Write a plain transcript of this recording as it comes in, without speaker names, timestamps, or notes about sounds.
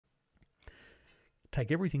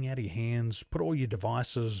take everything out of your hands, put all your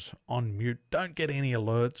devices on mute, don't get any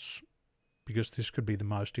alerts, because this could be the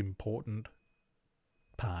most important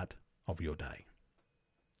part of your day.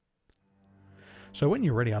 So when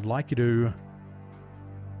you're ready, I'd like you to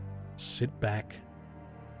sit back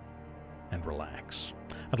and relax.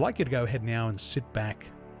 I'd like you to go ahead now and sit back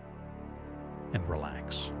and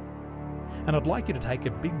relax. And I'd like you to take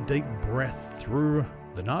a big deep breath through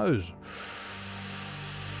the nose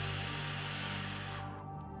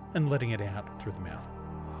and letting it out through the mouth.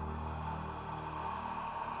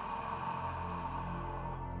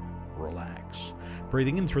 Relax.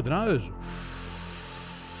 Breathing in through the nose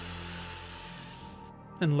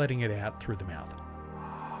and letting it out through the mouth.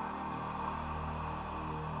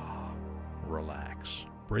 Relax.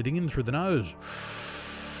 Breathing in through the nose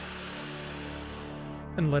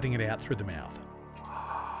and letting it out through the mouth.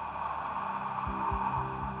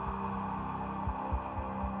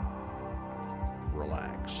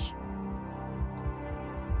 Relax.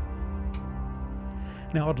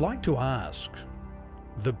 Now I'd like to ask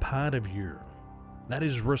the part of you that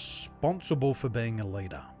is responsible for being a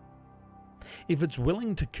leader, if it's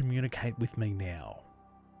willing to communicate with me now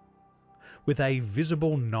with a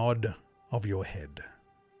visible nod of your head.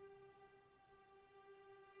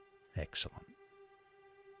 Excellent.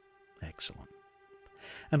 Excellent.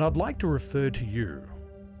 And I'd like to refer to you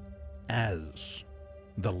as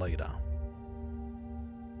the leader.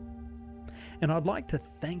 And I'd like to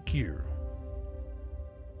thank you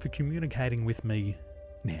for communicating with me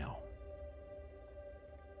now.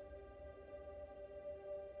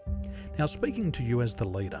 Now, speaking to you as the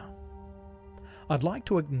leader, I'd like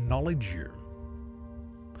to acknowledge you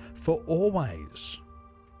for always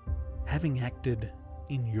having acted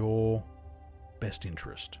in your best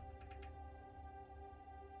interest,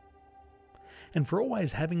 and for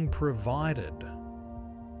always having provided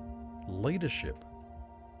leadership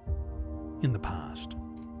in the past.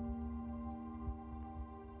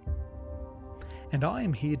 And I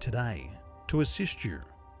am here today to assist you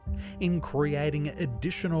in creating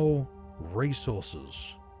additional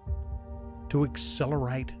resources to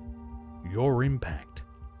accelerate your impact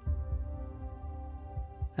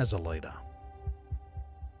as a leader.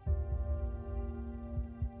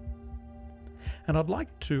 And I'd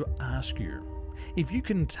like to ask you if you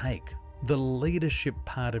can take the leadership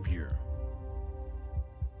part of you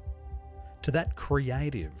to that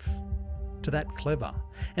creative, to that clever,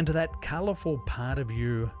 and to that colourful part of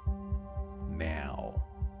you now,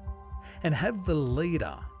 and have the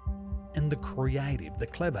leader and the creative, the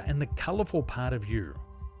clever, and the colourful part of you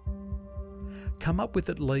come up with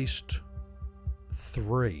at least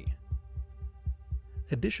 3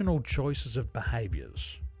 additional choices of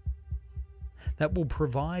behaviours that will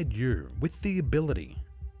provide you with the ability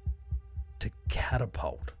to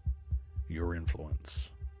catapult your influence,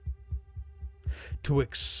 to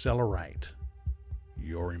accelerate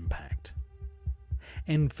your impact,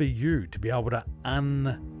 and for you to be able to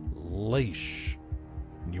unleash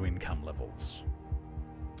new income levels.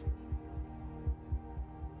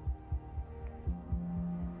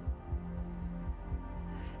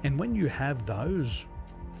 And when you have those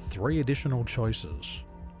 3 additional choices,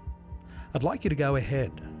 I'd like you to go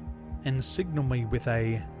ahead and signal me with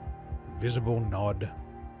a visible nod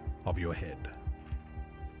of your head.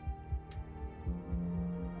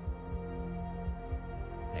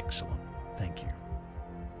 Excellent. Thank you.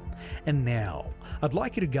 And now, I'd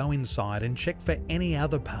like you to go inside and check for any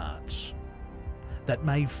other parts that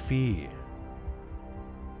may fear,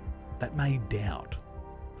 that may doubt,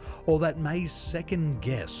 or that may second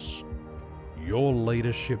guess your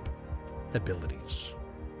leadership abilities.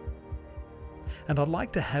 And I'd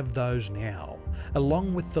like to have those now,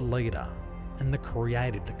 along with the leader and the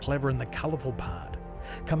creative, the clever and the colourful part,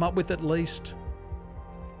 come up with at least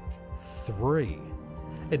 3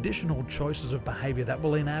 additional choices of behaviour that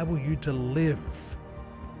will enable you to live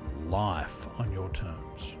life on your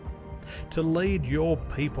terms, to lead your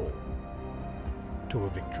people to a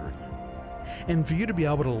victory, and for you to be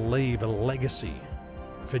able to leave a legacy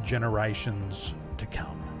for generations to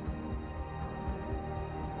come.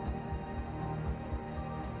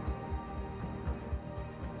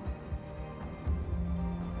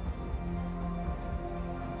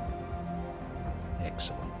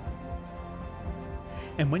 Excellent.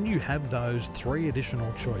 And when you have those 3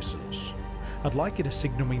 additional choices, I'd like you to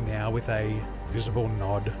signal me now with a visible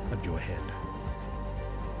nod of your head.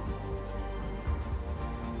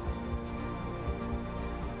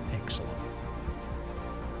 Excellent.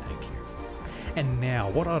 Thank you. And now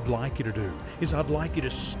what I'd like you to do is I'd like you to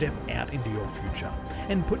step out into your future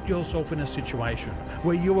and put yourself in a situation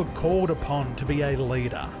where you are called upon to be a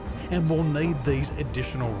leader and will need these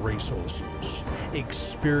additional resources,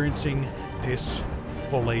 experiencing this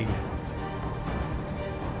fully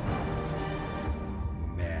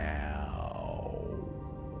now.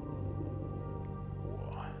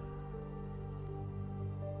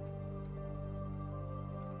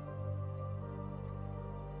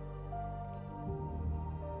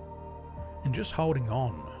 And just holding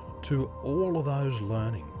on to all of those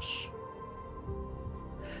learnings,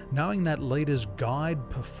 knowing that leaders guide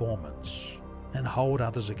performance and hold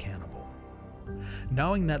others accountable,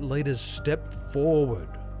 knowing that leaders step forward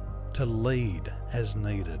to lead as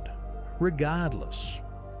needed, regardless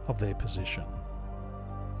of their position,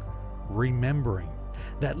 remembering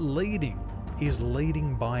that leading is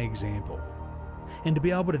leading by example, and to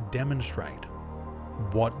be able to demonstrate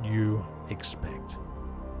what you expect.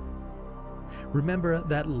 Remember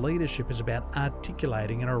that leadership is about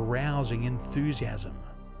articulating and arousing enthusiasm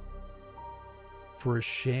for a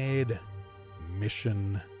shared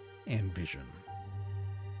mission and vision.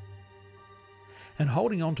 And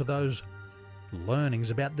holding on to those learnings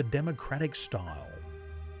about the democratic style,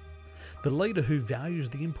 the leader who values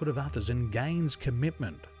the input of others and gains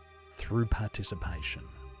commitment through participation.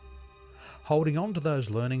 Holding on to those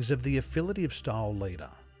learnings of the affiliative style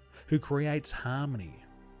leader who creates harmony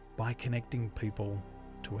by connecting people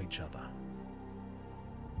to each other.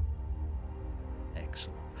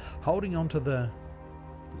 Excellent. Holding on to the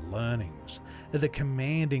learnings of the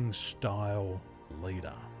commanding style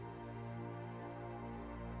leader.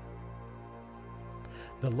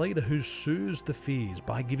 The leader who soothes the fears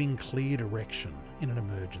by giving clear direction in an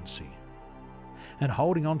emergency. And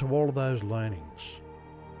holding on to all of those learnings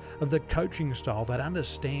of the coaching style that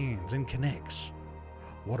understands and connects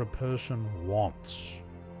what a person wants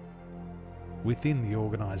within the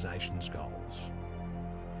organisation's goals.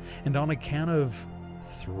 And on a count of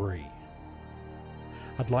 3,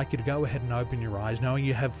 I'd like you to go ahead and open your eyes, knowing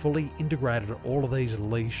you have fully integrated all of these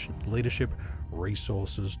leadership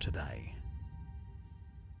resources today.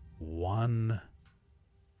 1,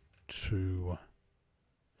 2,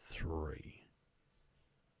 3.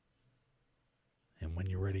 And when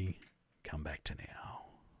you're ready, come back to now.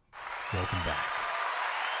 Welcome back.